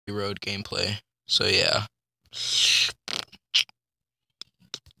road gameplay. So yeah.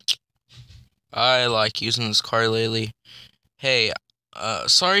 I like using this car lately. Hey,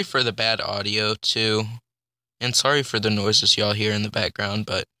 sorry for the bad audio too. And sorry for the noises y'all hear in the background,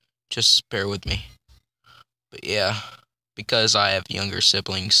 but just bear with me. But yeah, because I have younger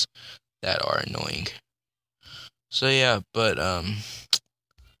siblings that are annoying. So yeah, but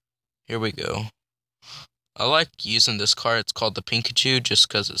here we go. I like using this car. It's called the Pikachu just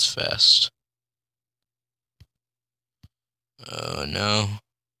because it's fast. Oh no.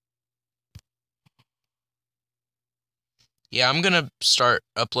 Yeah, I'm gonna start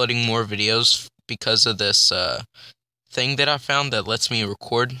uploading more videos because of this thing that I found that lets me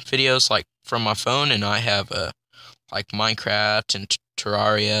record videos like from my phone, and I have like Minecraft and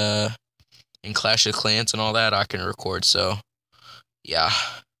Terraria and Clash of Clans and all that I can record. So yeah.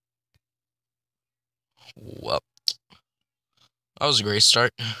 Well, that was a great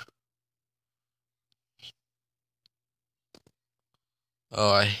start.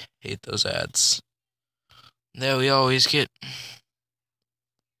 Oh, I hate those ads that we always get.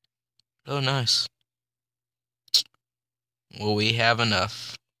 Oh, nice. Well, we have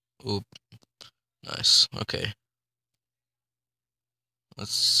enough. Oop. Nice. Okay.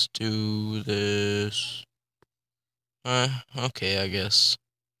 Let's do this. Okay, I guess.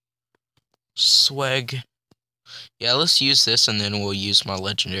 Swag. Yeah, let's use this and then we'll use my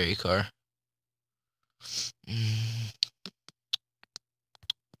legendary car.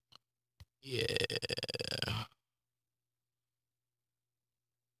 Yeah.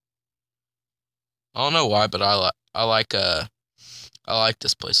 I don't know why, but I like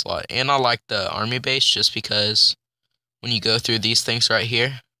this place a lot. And I like the army base just because when you go through these things right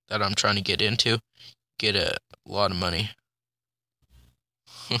here that I'm trying to get into, get a lot of money.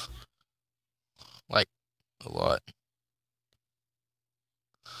 Like a lot.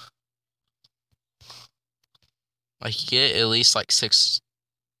 Like you get at least like $6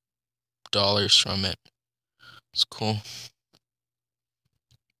 from it. It's cool.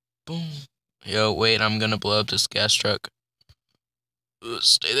 Boom. Yo, wait, I'm gonna blow up this gas truck.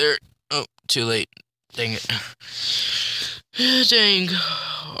 Stay there. Oh, too late. Dang it. Dang.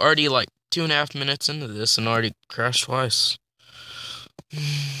 Already like 2.5 minutes into this and already crashed twice.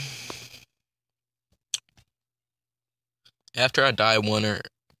 After I die one or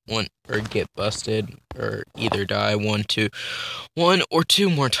get busted or either die one or two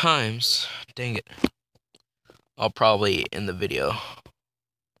more times, dang it, I'll probably end the video.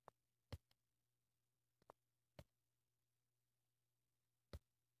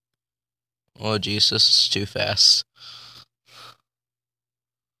 Oh jeez, this is too fast.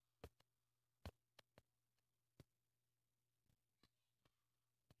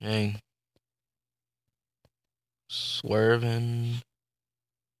 Dang. Swerving.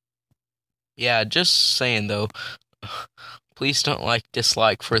 Yeah, just saying though, please don't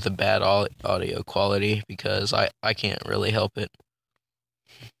dislike for the bad audio quality because I can't really help it.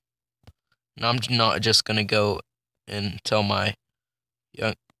 And I'm not just gonna go and tell my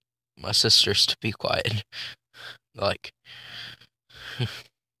sisters to be quiet. Like,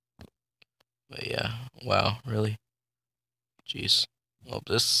 but yeah, wow, really? Jeez. Oh,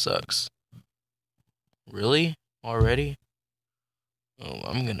 this sucks. Really? Already? Oh,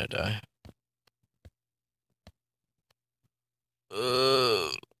 I'm gonna die.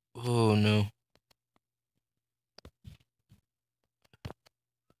 Oh no.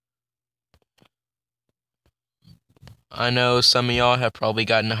 I know some of y'all have probably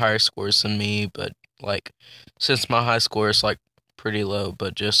gotten higher scores than me, but like, since my high score is like pretty low,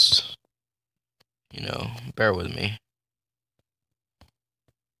 but just, bear with me.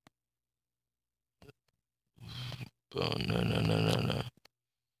 Oh, no, no, no, no, no.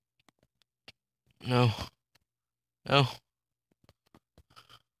 No. No.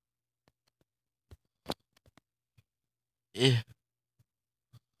 Eh.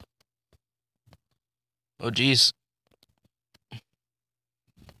 Oh, jeez.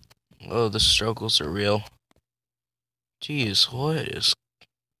 Oh, the struggles are real. Jeez, what is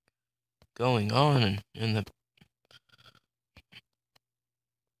going on in the...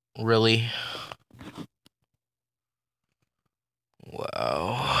 Really?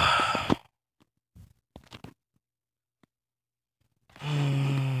 Wow.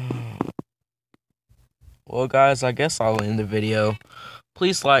 Well, guys, I guess I'll end the video.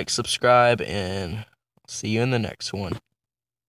 Please like, subscribe, and see you in the next one.